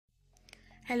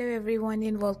Hello everyone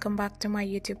and welcome back to my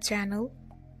YouTube channel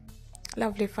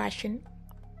Lovely Fashion.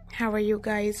 How are you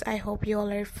guys? I hope you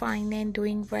all are fine and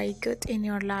doing very good in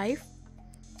your life.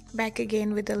 Back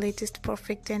again with the latest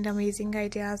perfect and amazing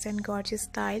ideas and gorgeous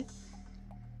style.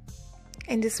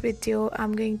 In this video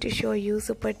I'm going to show you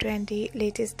super trendy,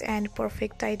 latest and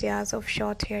perfect ideas of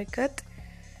short haircut,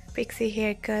 pixie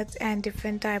haircut and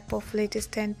different type of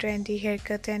latest and trendy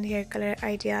haircut and hair color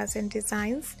ideas and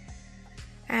designs.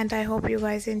 And I hope you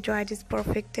guys enjoy this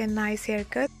perfect and nice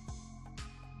haircut.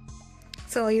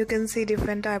 So you can see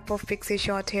different type of pixie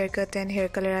short haircut and hair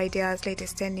color ideas,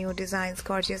 latest and new designs,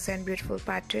 gorgeous and beautiful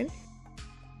pattern.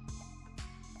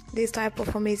 This type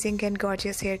of amazing and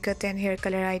gorgeous haircut and hair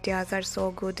color ideas are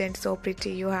so good and so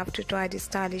pretty. You have to try this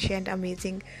stylish and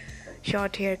amazing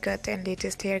short haircut and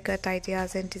latest haircut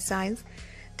ideas and designs.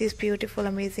 These beautiful,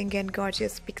 amazing and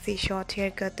gorgeous pixie short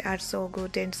haircut are so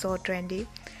good and so trendy.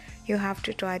 You have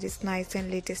to try this nice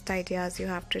and latest ideas. You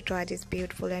have to try these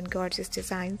beautiful and gorgeous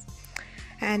designs.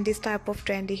 And this type of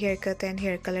trendy haircut and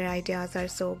hair color ideas are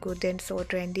so good and so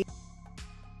trendy.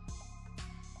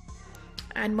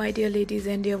 And my dear ladies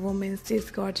and dear women, these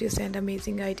gorgeous and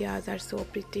amazing ideas are so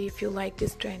pretty. If you like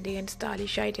this trendy and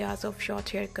stylish ideas of short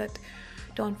haircut,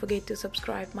 don't forget to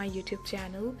subscribe my YouTube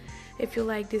channel. If you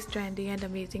like this trendy and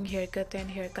amazing haircut and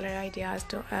hair color ideas,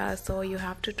 so you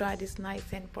have to try this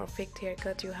nice and perfect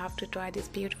haircut. You have to try this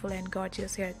beautiful and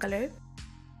gorgeous hair color.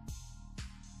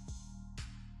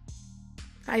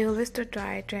 I always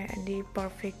try trendy,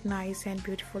 perfect, nice and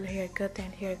beautiful haircut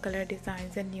and hair color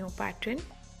designs and new pattern.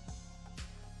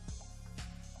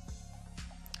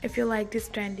 If you like this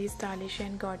trendy, stylish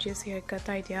and gorgeous haircut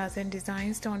ideas and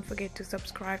designs, don't forget to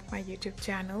subscribe my YouTube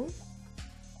channel.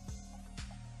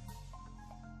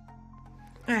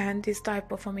 And this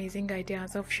type of amazing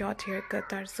ideas of short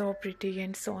haircut are so pretty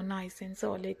and so nice and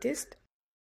so latest.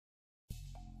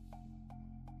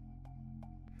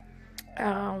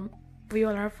 We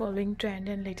all are following trend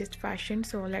and latest fashion,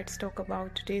 so let's talk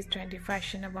about today's trendy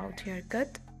fashion about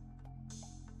haircut.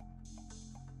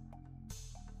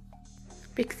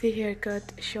 Pixie haircut,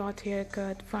 short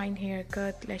haircut, fine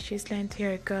haircut, lashes length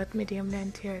haircut, medium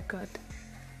length haircut,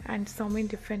 and so many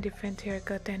different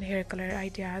haircut and hair color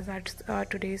ideas are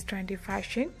today's trendy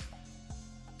fashion.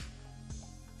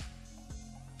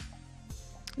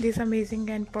 These amazing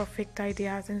and perfect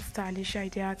ideas and stylish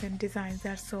ideas and designs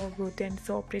are so good and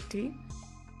so pretty.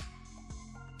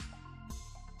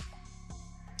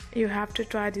 You have to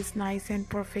try these nice and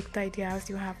perfect ideas.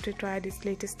 You have to try this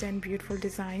latest and beautiful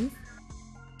designs.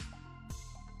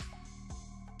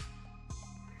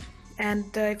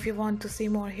 And if you want to see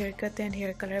more haircut and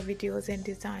hair color videos and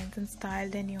designs and style,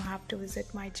 then you have to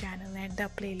visit my channel and the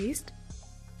playlist.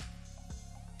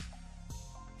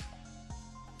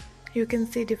 You can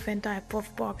see different type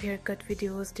of bob haircut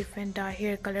videos, different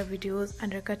hair color videos,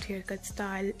 undercut haircut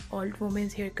style, old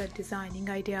women's haircut designing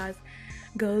ideas,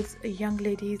 girls, young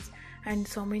ladies, and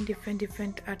so many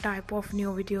different type of new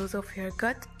videos of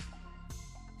haircut.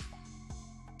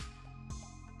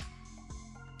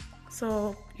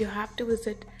 So you have to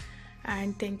visit,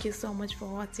 and thank you so much for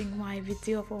watching my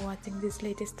video, for watching these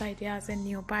latest ideas and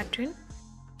new pattern.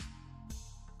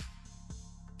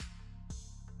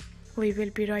 We will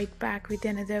be right back with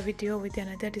another video, with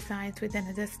another designs, with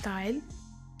another style.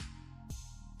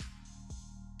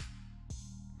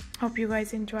 Hope you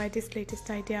guys enjoy this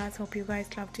latest ideas. Hope you guys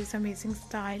love this amazing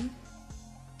style.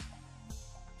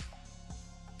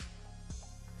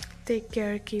 Take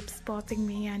care, keep supporting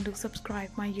me, and do subscribe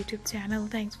my YouTube channel.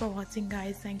 Thanks for watching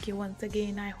guys. Thank you once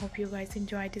again. I hope you guys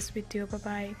enjoyed this video. Bye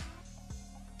bye.